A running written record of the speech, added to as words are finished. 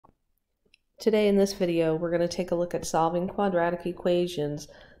Today in this video, we're going to take a look at solving quadratic equations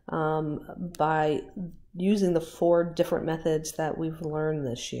by using the 4 different methods that we've learned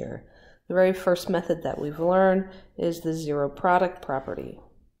this year. The very first method that we've learned is the zero product property.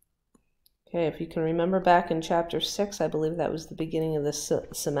 Okay, if you can remember back in chapter 6, I believe that was the beginning of this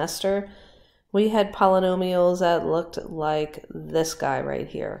semester, we had polynomials that looked like this guy right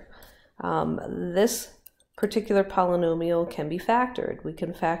here. This particular polynomial can be factored. We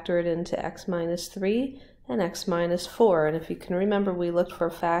can factor it into x minus 3 and x minus 4. And if you can remember, we looked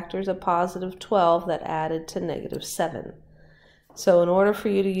for factors of positive 12 that added to negative 7. So in order for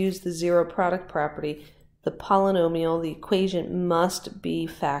you to use the zero product property, the polynomial, the equation, must be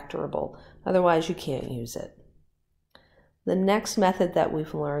factorable. Otherwise, you can't use it. The next method that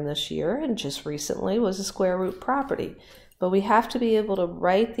we've learned this year, and just recently, was the square root property. But we have to be able to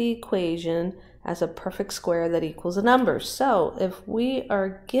write the equation as a perfect square that equals a number. So if we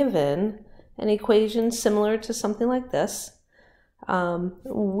are given an equation similar to something like this,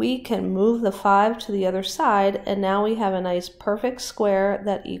 we can move the 5 to the other side, and now we have a nice perfect square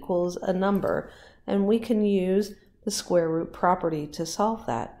that equals a number. And we can use the square root property to solve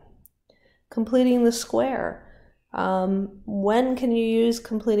that. Completing the square. When can you use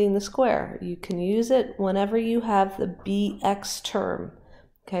completing the square? You can use it whenever you have the bx term.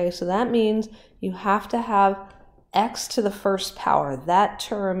 Okay, so that means you have to have x to the first power, that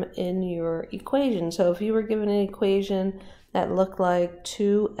term in your equation. So if you were given an equation that looked like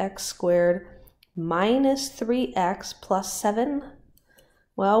 2x squared minus 3x plus 7,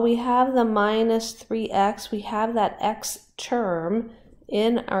 well, we have the minus 3x, we have that x term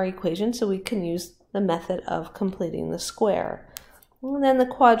in our equation, so we can use the method of completing the square. And then the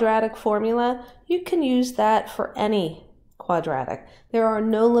quadratic formula, you can use that for any quadratic. There are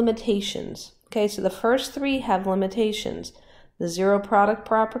no limitations. Okay, so the first 3 have limitations. The zero product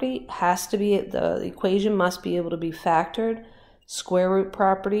property has to be, the equation must be able to be factored. Square root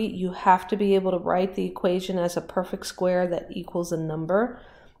property, you have to be able to write the equation as a perfect square that equals a number.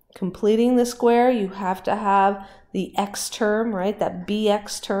 Completing the square, you have to have the x term, right, that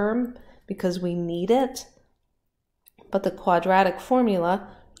bx term, because we need it. But the quadratic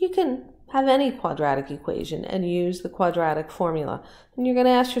formula, you can have any quadratic equation and use the quadratic formula. And you're going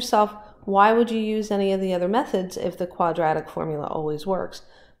to ask yourself, why would you use any of the other methods if the quadratic formula always works?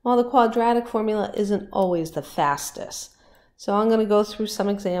 Well, the quadratic formula isn't always the fastest. So I'm going to go through some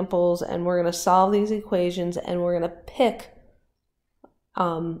examples, and we're going to solve these equations, and we're going to pick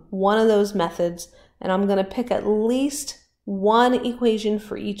one of those methods, and I'm going to pick at least one equation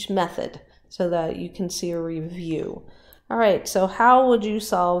for each method so that you can see a review. All right, so how would you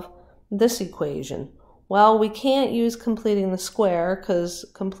solve this equation? Well, we can't use completing the square because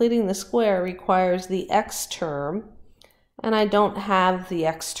completing the square requires the x term, and I don't have the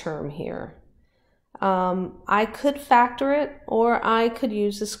x term here. I could factor it, or I could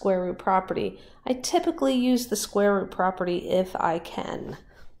use the square root property. I typically use the square root property if I can.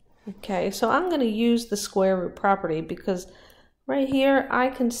 Okay, so I'm going to use the square root property because right here I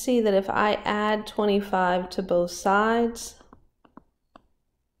can see that if I add 25 to both sides,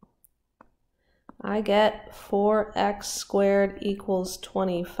 I get 4x squared equals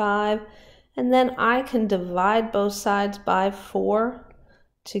 25, and then I can divide both sides by 4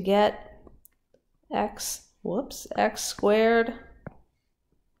 to get x squared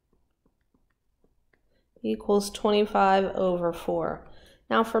equals 25 over 4.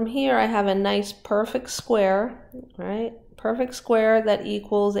 Now from here I have a nice perfect square, right? Perfect square that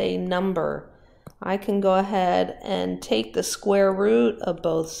equals a number. I can go ahead and take the square root of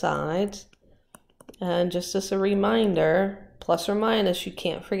both sides. And just as a reminder, plus or minus, you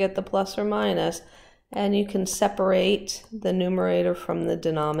can't forget the plus or minus. And you can separate the numerator from the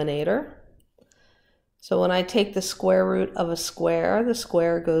denominator. So when I take the square root of a square, the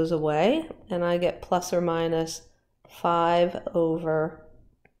square goes away, and I get plus or minus 5 over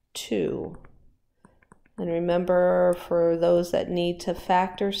 2. And remember, for those that need to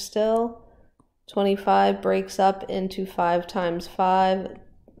factor still, 25 breaks up into 5 times 5.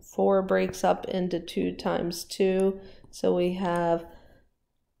 4 breaks up into 2 times 2. So we have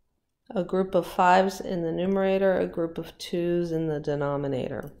a group of 5s in the numerator, a group of 2s in the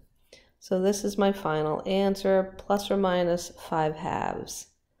denominator. So this is my final answer, plus or minus 5/2.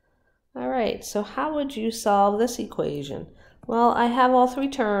 All right, so how would you solve this equation? Well, I have all 3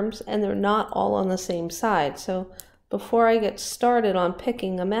 terms, and they're not all on the same side. So before I get started on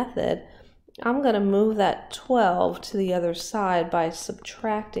picking a method, I'm going to move that 12 to the other side by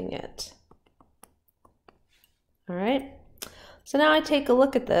subtracting it. All right, so now I take a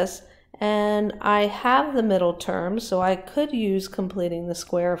look at this, And I have the middle term, so I could use completing the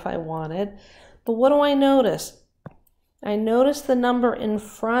square if I wanted. But what do I notice? I notice the number in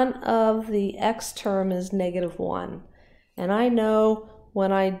front of the x term is -1. And I know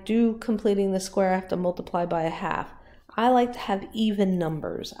when I do completing the square, I have to multiply by 1/2. I like to have even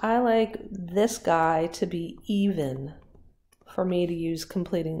numbers. I like this guy to be even for me to use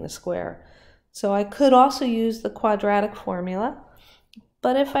completing the square. So I could also use the quadratic formula.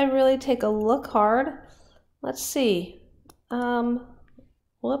 But if I really take a look hard, let's see.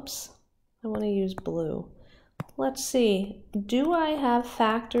 Whoops, I want to use blue. Let's see, do I have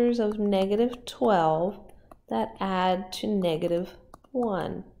factors of -12 that add to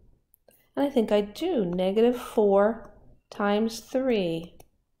 -1? And I think I do, -4 times 3.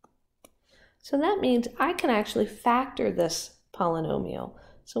 So that means I can actually factor this polynomial.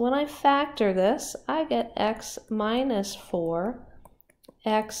 So when I factor this, I get x minus 4,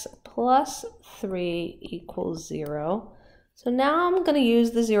 x plus 3 equals 0. So now I'm going to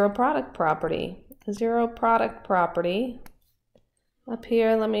use the zero product property. The zero product property, up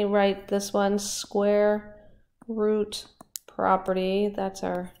here, let me write this one, square root property. That's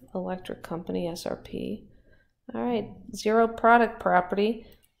our electric company, SRP. All right, zero product property.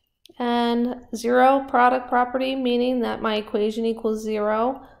 And zero product property, meaning that my equation equals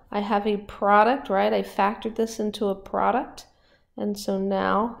 0. I have a product, right? I factored this into a product. And so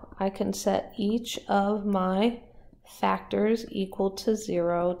now I can set each of my factors equal to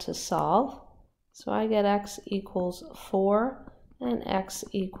 0 to solve. So I get x equals 4 and x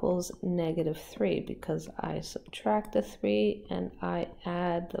equals -3 because I subtract the 3 and I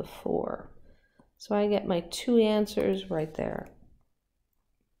add the 4. So I get my 2 answers right there.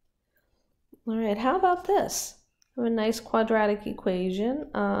 All right, how about this? I have a nice quadratic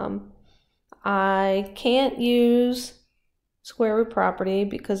equation. I can't use square root property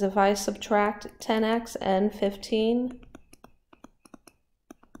because if I subtract 10x and 15,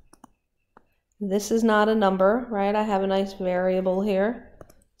 this is not a number, right? I have a nice variable here.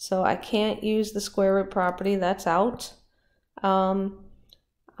 So I can't use the square root property, that's out. I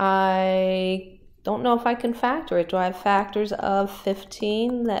don't know if I can factor it. Do I have factors of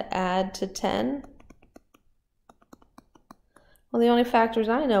 15 that add to 10? Well, the only factors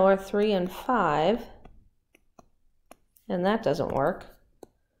I know are 3 and 5. And that doesn't work.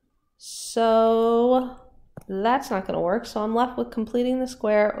 So that's not going to work. So I'm left with completing the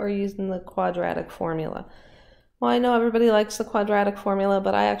square or using the quadratic formula. Well, I know everybody likes the quadratic formula,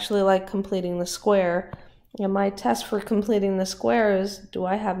 but I actually like completing the square. And my test for completing the square is, do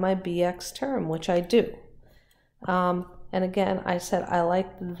I have my bx term, which I do. And again, I said I like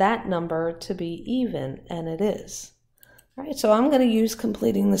that number to be even, and it is. All right, so I'm going to use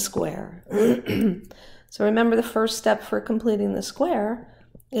completing the square. So remember, the first step for completing the square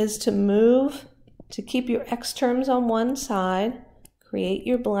is to keep your x terms on one side, create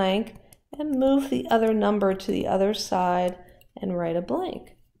your blank, and move the other number to the other side and write a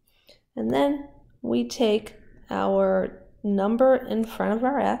blank. And then we take our number in front of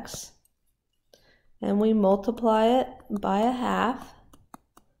our x and we multiply it by 1/2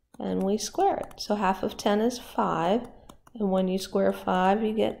 and we square it. So 1/2 of 10 is 5, and when you square 5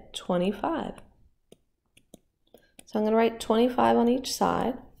 you get 25. So I'm going to write 25 on each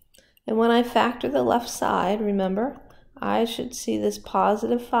side, and when I factor the left side, remember, I should see this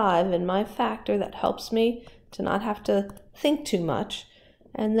 +5 in my factor. That helps me to not have to think too much.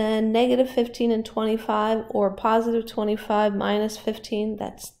 And then -15 and 25, or +25 minus 15,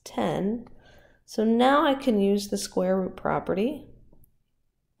 that's 10. So now I can use the square root property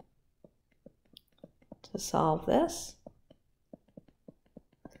to solve this.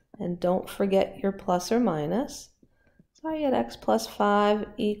 And don't forget your plus or minus. So I get x plus 5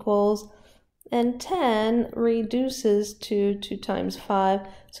 equals, and 10 reduces to 2 times 5.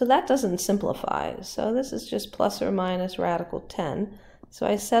 So that doesn't simplify. So this is just plus or minus radical 10. So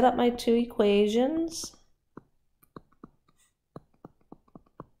I set up my 2 equations.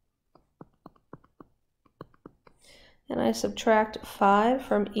 And I subtract 5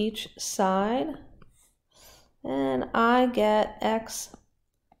 from each side. And I get x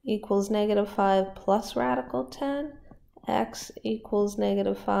equals -5 plus radical 10. X equals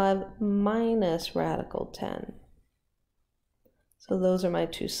 -5 minus radical 10. So those are my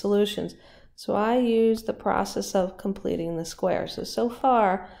 2 solutions. So I use the process of completing the square. So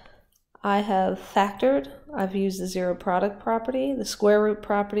far I have factored, I've used the zero product property, the square root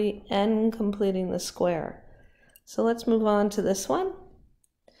property, and completing the square. So let's move on to this one.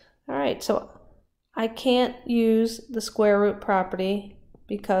 All right, so I can't use the square root property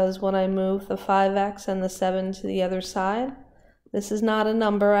because when I move the 5x and the 7 to the other side, This is not a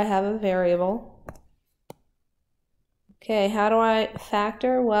number, I have a variable. Okay, how do I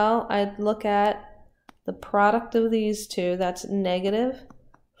factor? Well, I'd look at the product of these two. That's negative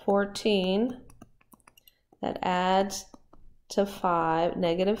 14. That adds to 5,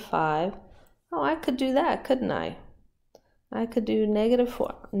 negative 5. Oh, I could do that, couldn't I? I could do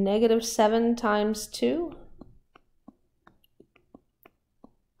negative 7 times 2.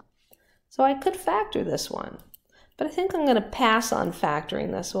 So I could factor this one. But I think I'm going to pass on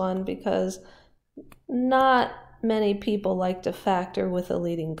factoring this one because not many people like to factor with a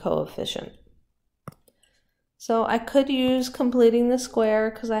leading coefficient. So I could use completing the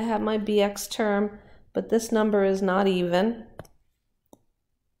square because I have my bx term, but this number is not even.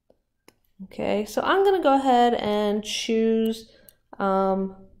 Okay, so I'm going to go ahead and choose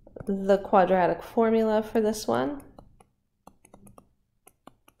the quadratic formula for this one.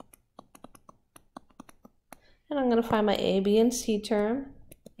 And I'm going to find my a, b, and c term.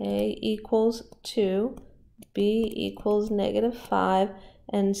 A equals 2, b equals negative 5,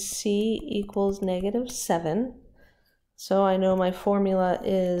 and c equals negative 7. So I know my formula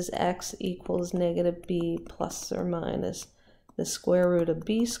is x equals negative b plus or minus the square root of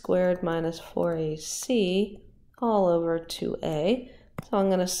b squared minus 4ac all over 2a. So I'm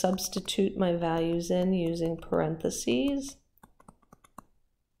going to substitute my values in using parentheses.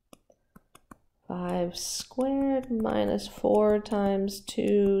 5 squared minus 4 times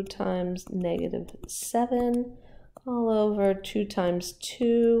 2 times negative 7 all over 2 times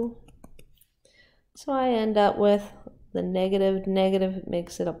 2. So I end up with the negative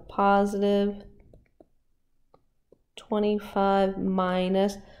makes it a positive. 25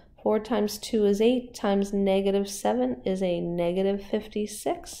 minus 4 times 2 is 8 times negative 7 is a negative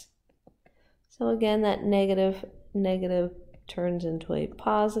 56. So again, that negative turns into a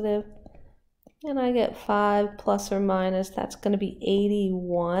positive. And I get 5 plus or minus, that's going to be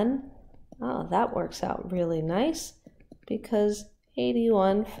 81. Oh, that works out really nice because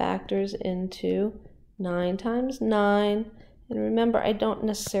 81 factors into 9 times 9. And remember, I don't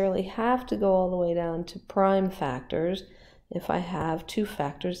necessarily have to go all the way down to prime factors if I have two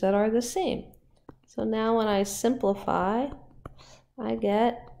factors that are the same. So now when I simplify, I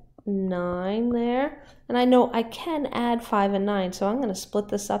get 9 there. And I know I can add 5 and 9, so I'm going to split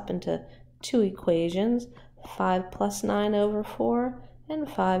this up into two equations, 5 plus 9 over 4 and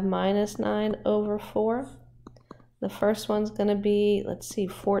 5 minus 9 over 4. The first one's going to be, let's see,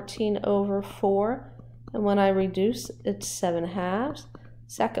 14 over 4, and when I reduce, it's 7 halves.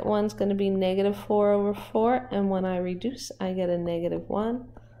 Second one's going to be negative 4 over 4, and when I reduce, I get a negative 1.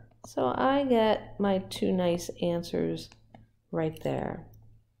 So I get my two nice answers right there.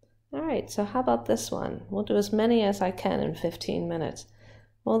 All right, so how about this one? We'll do as many as I can in 15 minutes.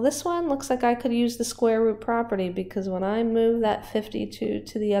 Well, this one looks like I could use the square root property because when I move that 52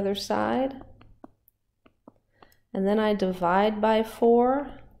 to the other side, and then I divide by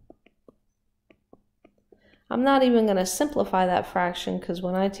 4, I'm not even going to simplify that fraction because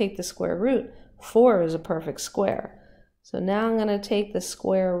when I take the square root, 4 is a perfect square. So now I'm going to take the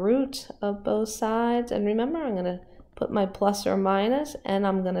square root of both sides, and remember, I'm going to put my plus or minus, and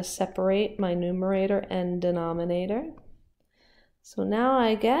I'm going to separate my numerator and denominator. So now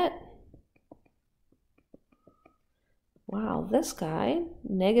I get, wow, this guy,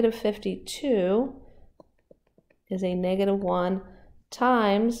 negative 52 is a negative 1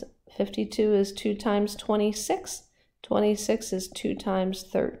 times 52 is 2 times 26. 26 is 2 times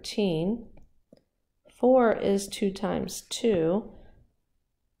 13. 4 is 2 times 2.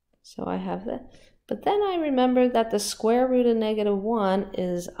 So I have that. But then I remember that the square root of negative 1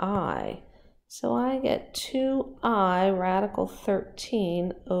 is I. So I get 2i radical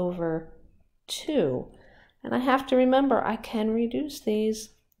 13 over 2. And I have to remember I can reduce these.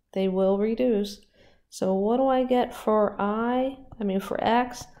 They will reduce. So what do I get for for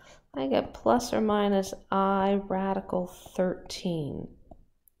x? I get plus or minus I radical 13.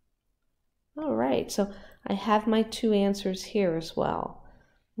 All right, so I have my two answers here as well.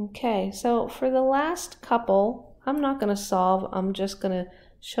 Okay, so for the last couple, I'm not going to solve. I'm just going to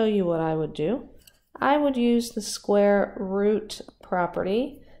show you what I would do. I would use the square root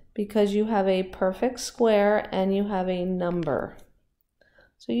property because you have a perfect square and you have a number.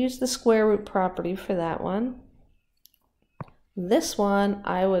 So use the square root property for that one. This one,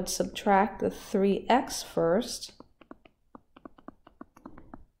 I would subtract the 3x first.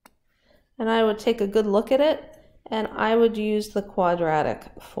 And I would take a good look at it, and I would use the quadratic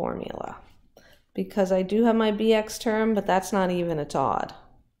formula because I do have my bx term, but that's not even, it's odd.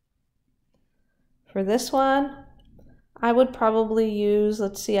 For this one, I would probably use,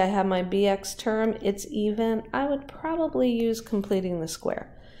 let's see, I have my bx term, it's even. I would probably use completing the square.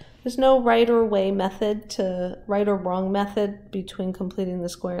 There's no right or wrong method between completing the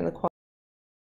square and the quadratic.